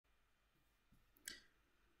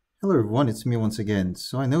Hello everyone, it's me once again.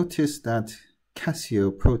 So I noticed that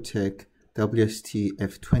Casio Pro Trek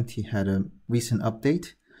Wsd-F20 had a recent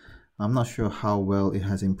update. I'm not sure how well it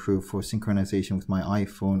has improved for synchronization with my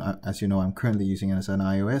iPhone. As you know, I'm currently using it as an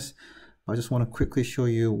iOS. I just want to quickly show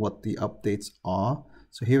you what the updates are.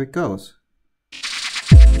 So here it goes.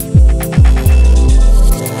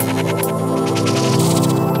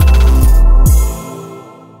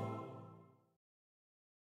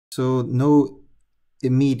 So no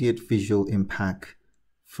immediate visual impact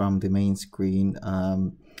from the main screen.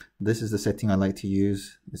 This is the setting I like to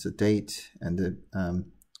use. It's a date and the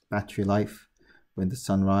battery life, when the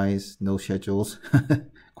sunrise, no schedules,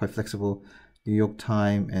 quite flexible, New York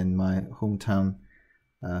time and my hometown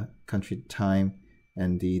country time,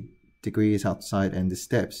 and the degrees outside and the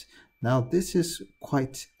steps. Now this is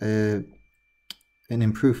quite an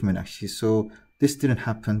improvement actually. So this didn't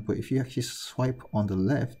happen, but if you actually swipe on the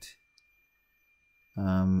left,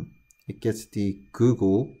 it gets the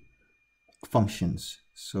Google functions.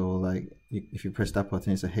 So like if you press that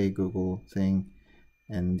button, it's a Hey Google thing,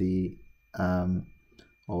 and the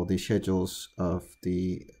all the schedules of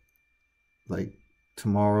the like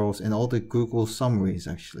tomorrow's and all the Google summaries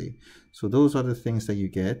actually. So those are the things that you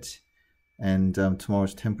get, and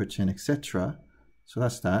tomorrow's temperature and etc. So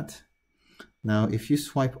that's that. Now if you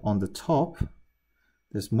swipe on the top,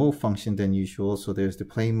 there's more function than usual. So there's the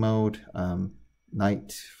play mode,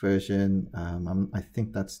 night version. I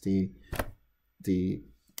think that's the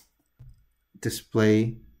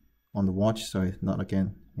display on the watch. Sorry, not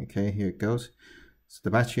again. Okay, here it goes. So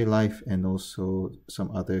the battery life and also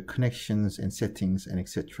some other connections and settings and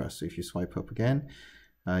etc. So if you swipe up again,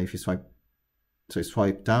 if you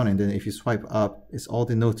swipe down, and then if you swipe up, it's all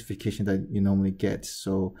the notification that you normally get.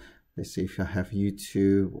 So let's say if I have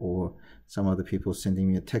YouTube or some other people sending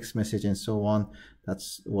me a text message and so on,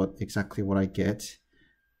 that's exactly what I get.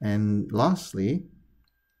 And lastly,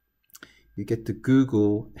 you get the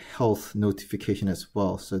Google Health notification as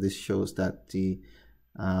well. So this shows that the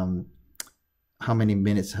how many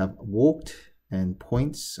minutes have walked and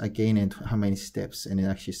points again, and how many steps, and it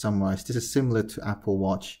actually summarized. This is similar to Apple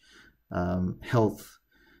Watch health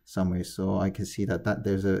summary. So I can see that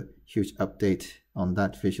there's a huge update on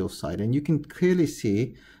that visual side, and you can clearly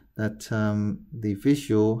see that the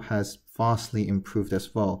visual has vastly improved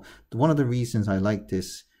as well. One of the reasons I like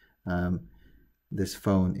this this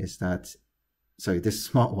phone is that, sorry, this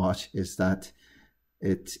smartwatch, is that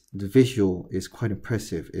the visual is quite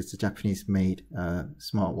impressive. It's a Japanese made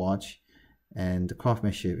smartwatch, and the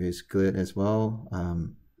craftsmanship is good as well.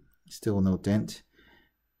 Still no dent,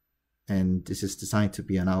 and this is designed to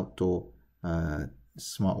be an outdoor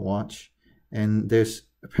smartwatch. And there's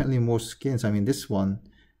apparently more skins. I mean, this one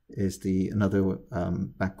is another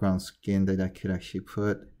background skin that I could actually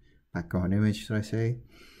put, background image should I say,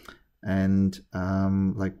 and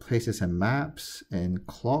like places and maps and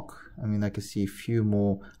clock. I mean, I can see a few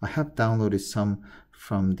more. I have downloaded some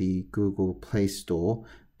from the Google Play Store,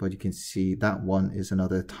 but you can see that one is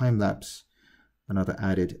another time lapse, another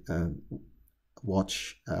added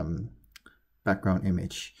watch background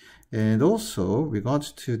image. And also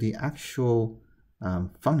regards to the actual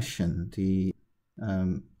function,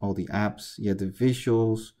 all the apps, yeah, the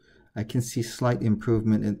visuals, I can see slight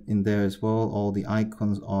improvement in there as well. All the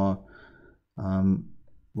icons are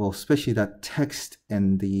well, especially that text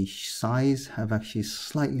and the size have actually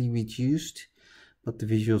slightly reduced, but the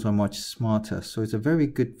visuals are much smarter. So it's a very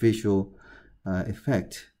good visual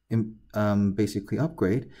effect, basically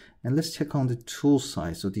upgrade. And let's check on the tool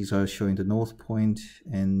side. So these are showing the north point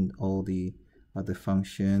and all the other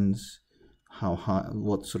functions, how high,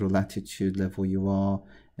 what sort of latitude level you are,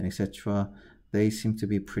 and etc. They seem to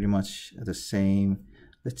be pretty much the same.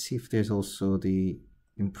 Let's see if there's also the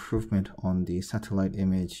improvement on the satellite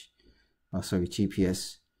image, sorry,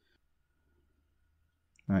 GPS.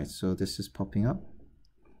 All right, so this is popping up.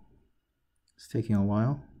 It's taking a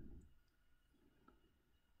while.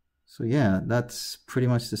 So yeah, that's pretty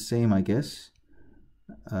much the same, I guess.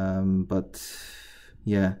 But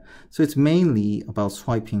yeah, so it's mainly about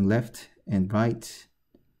swiping left and right,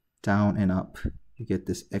 down and up. You get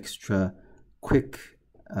this extra quick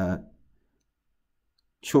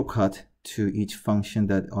shortcut to each function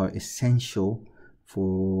that are essential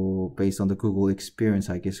for, based on the Google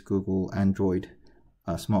experience, I guess, Google Android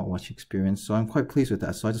smartwatch experience. So I'm quite pleased with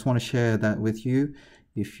that. So I just want to share that with you.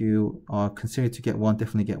 If you are considering to get one,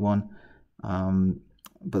 definitely get one.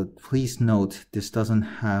 But please note, this doesn't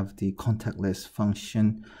have the contactless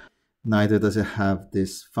function. Neither does it have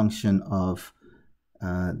this function of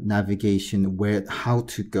navigation, how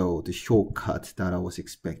to go, the shortcut that I was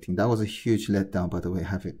expecting. That was a huge letdown, by the way,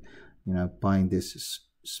 buying this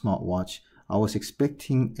smartwatch, I was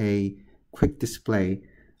expecting a quick display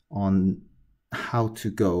on how to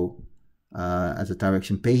go as a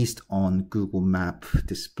direction based on Google Map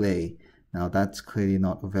display. Now that's clearly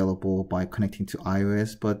not available by connecting to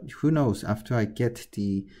iOS, but who knows, after I get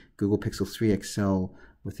the Google Pixel 3 XL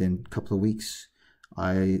within a couple of weeks,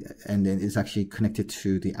 and then it's actually connected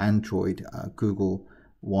to the Android Google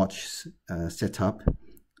Watch setup,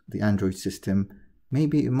 the Android system,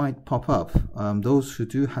 maybe it might pop up. Those who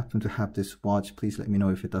do happen to have this watch, please let me know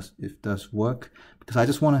if it does work, because I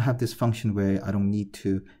just want to have this function where I don't need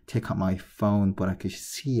to take out my phone, but I can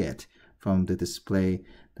see it from the display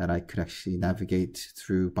that I could actually navigate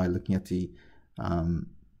through by looking at the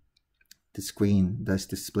screen that's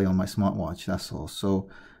displayed on my smartwatch. That's all. So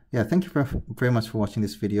yeah, thank you very much for watching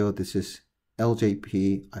this video. This is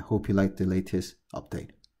LJP. I hope you liked the latest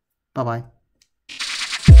update. Bye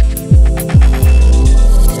bye.